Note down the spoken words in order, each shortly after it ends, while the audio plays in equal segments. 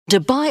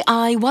Dubai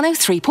Eye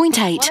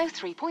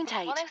 103.8.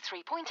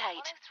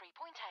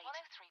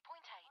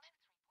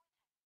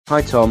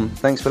 Hi Tom,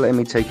 thanks for letting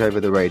me take over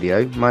the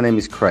radio. My name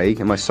is Craig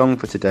and my song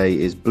for today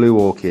is Blue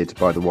Orchid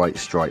by the White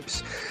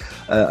Stripes.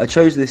 I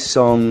chose this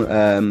song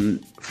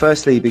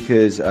firstly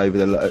because over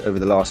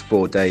the last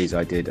 4 days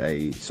I did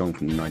a song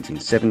from the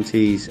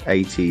 1970s,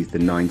 80s, the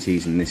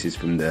 90s, and this is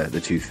from the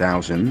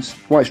 2000s.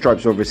 White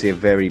Stripes are obviously a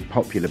very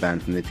popular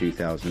band from the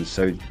 2000s,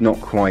 so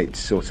not quite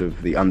sort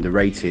of the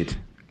underrated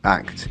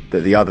act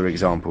that the other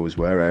examples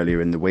were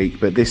earlier in the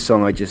week, but this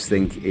song I just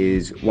think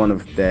is one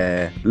of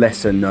their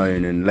lesser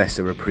known and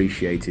lesser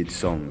appreciated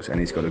songs, and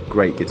it's got a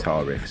great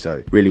guitar riff,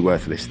 so really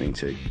worth listening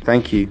to.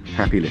 Thank you,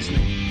 happy listening.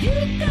 You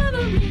got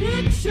a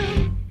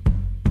reaction,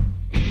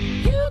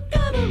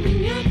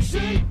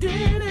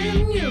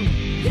 didn't you?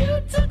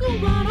 You took a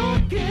one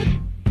orchid,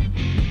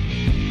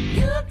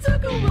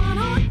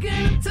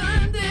 and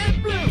turned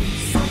it blue.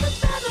 Something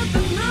better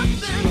than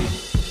nothing.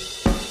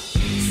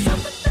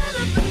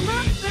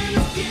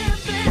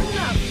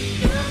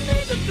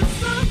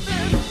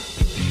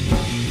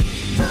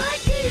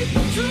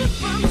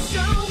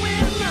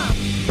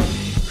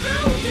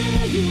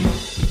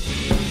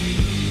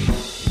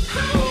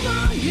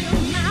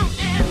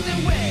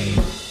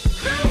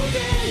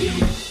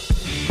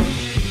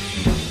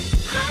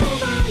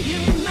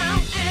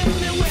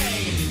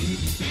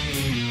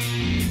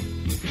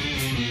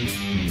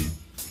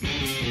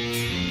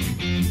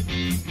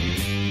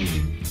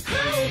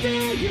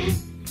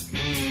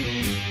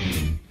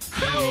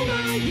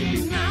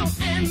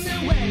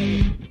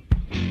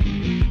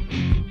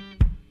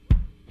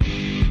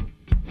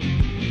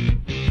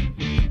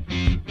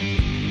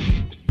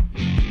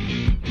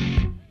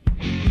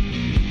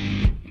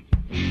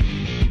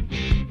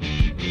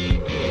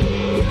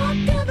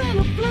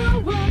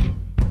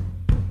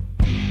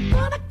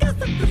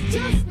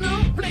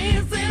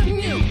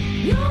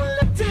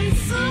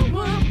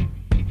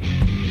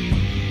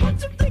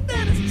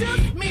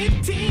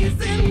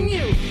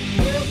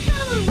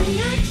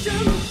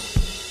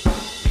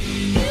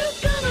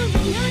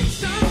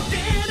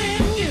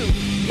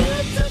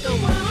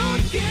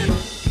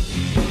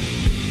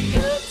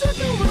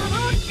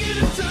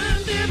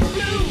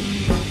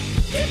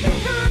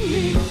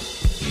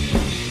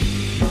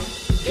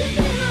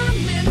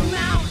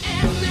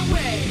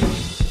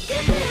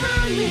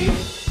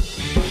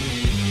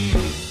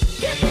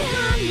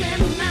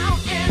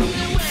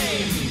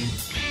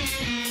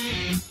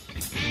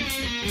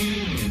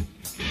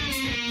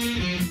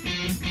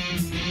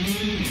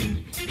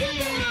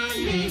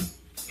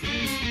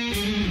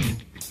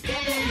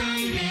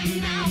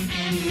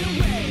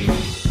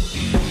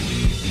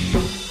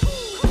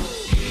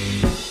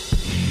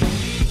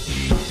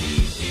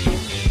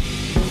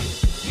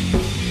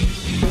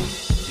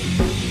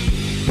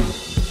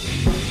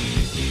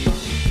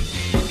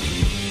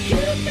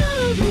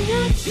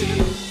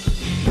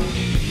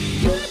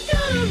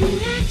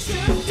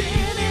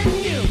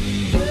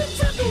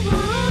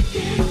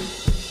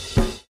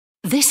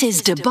 This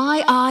is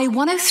Dubai Eye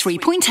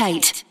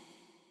 103.8.